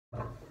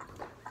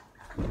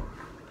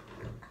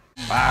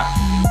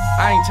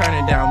I ain't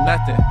turning down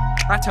nothing.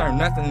 I turn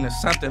nothing into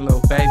something,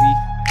 little baby.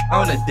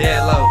 On the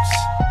dead lows.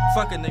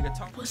 Fuck a nigga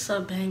talk. What's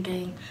up, Bang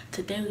Gang?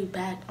 Today we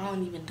back. I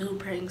don't even do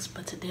pranks,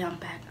 but today I'm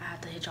back. I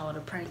have to hit y'all with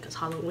a prank because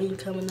Halloween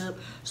coming up.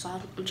 So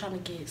I'm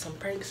trying to get some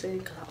pranks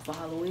in for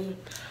Halloween.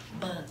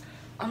 But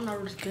I'm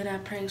not really good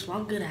at pranks. Well,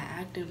 I'm good at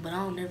acting, but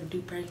I don't never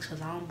do pranks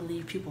because I don't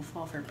believe people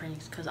fall for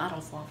pranks. Because I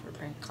don't fall for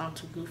pranks. I'm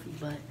too goofy.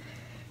 But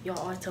y'all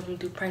always tell me to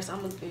do pranks.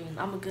 I'm a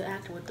good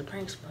actor with the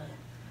pranks, but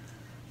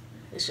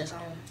it's just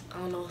I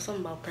don't know,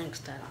 something about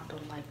pranks that I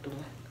don't like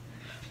doing.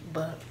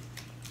 But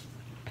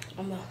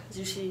as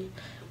you see,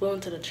 we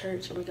went to the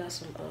church and we got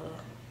the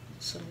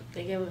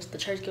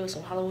church gave us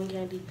some Halloween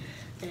candy,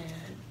 and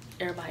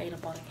everybody ate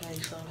up all the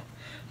candy. So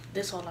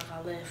this all I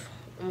got left.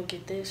 I'm gonna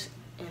get this,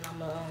 and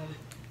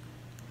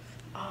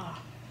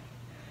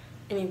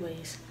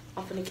anyways,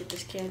 I'm finna get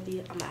this candy.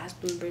 I'm gonna ask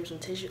them to bring some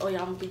tissue. Oh yeah,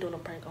 I'm gonna be doing a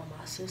prank on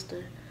my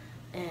sister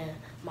and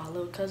my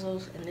little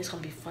cousins, and it's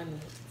gonna be funny.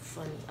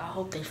 I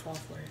hope they fall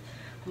for it.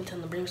 I'm gonna tell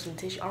them to bring me some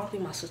tissue. I don't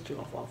think my sister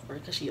gonna fall for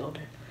it because she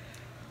older.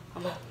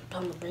 I'm gonna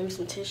tell them to bring me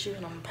some tissue,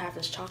 and I'm gonna have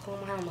this chocolate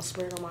on my hand. I'm gonna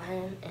spread it on my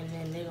hand, and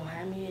then they gonna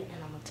hand me it,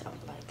 and I'm gonna tell them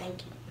like,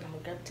 thank you. And I'm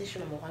gonna grab the tissue,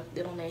 and I'm gonna wipe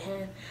it on their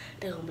hand.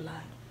 They're gonna be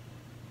like,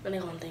 and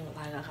they're gonna think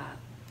like I got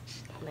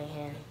on their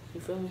hand.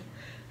 You feel me?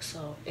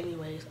 So,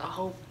 anyways, I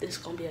hope this is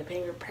gonna be a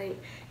banger prank.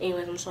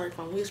 Anyways, I'm sorry if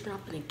I'm whispering.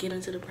 I'm gonna get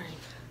into the prank.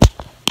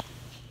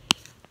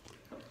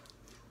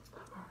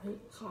 Alright,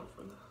 so I'm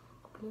gonna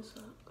open this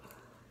up.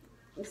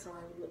 It's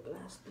already looking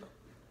nasty.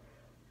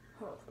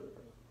 Hold on for a minute.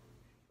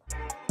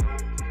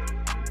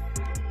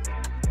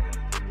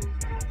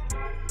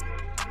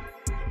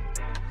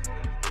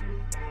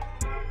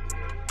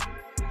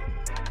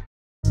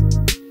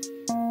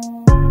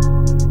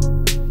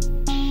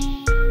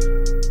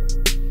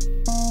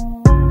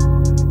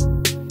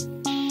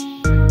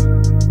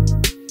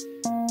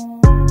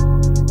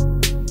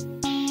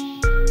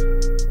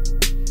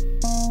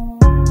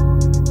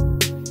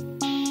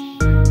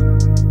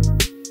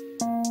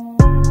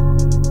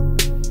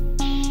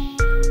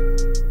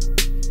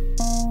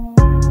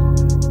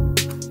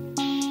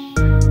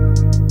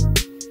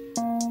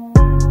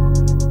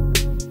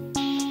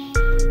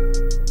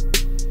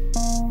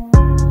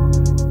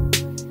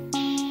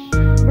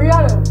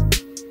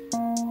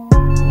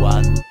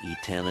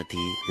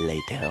 Eternity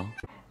later.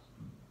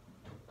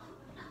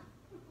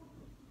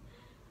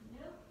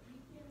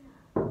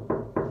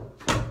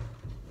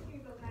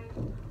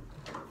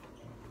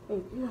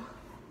 Thank you.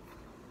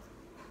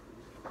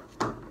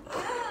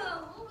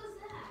 What was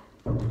that?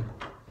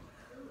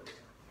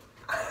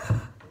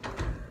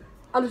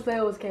 I'm just saying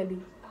it was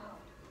candy.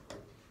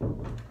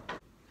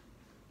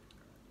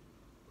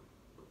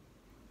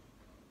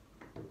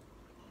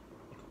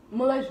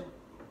 Malaysia.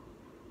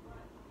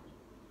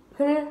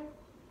 Come here.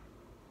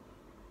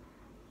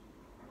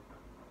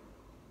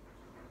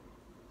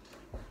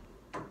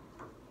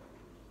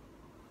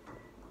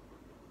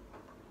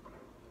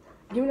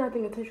 Give me that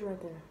thing of tissue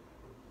right there.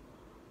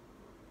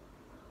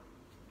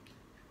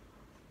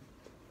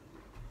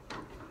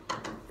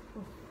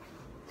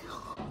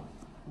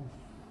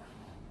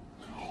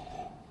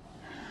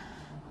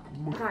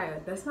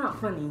 Kaya, that's not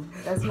funny.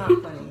 That's not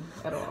funny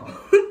at all.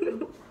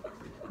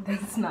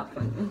 That's not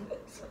funny.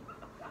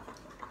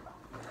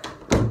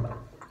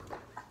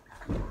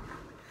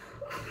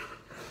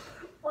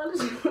 Why did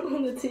you put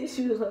on the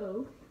tissue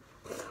though?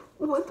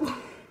 What the?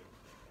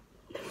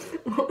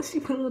 Why did she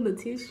put on the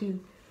tissue?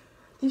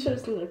 You should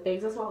have seen her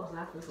face. That's why I was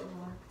laughing so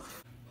hard.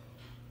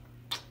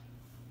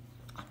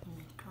 I can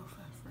be a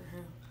girlfriend for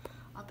him.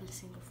 I've been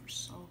single for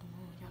so long.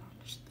 Y'all don't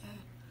understand.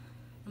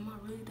 Am I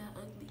really that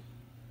ugly?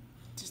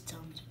 Just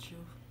tell me the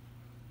truth.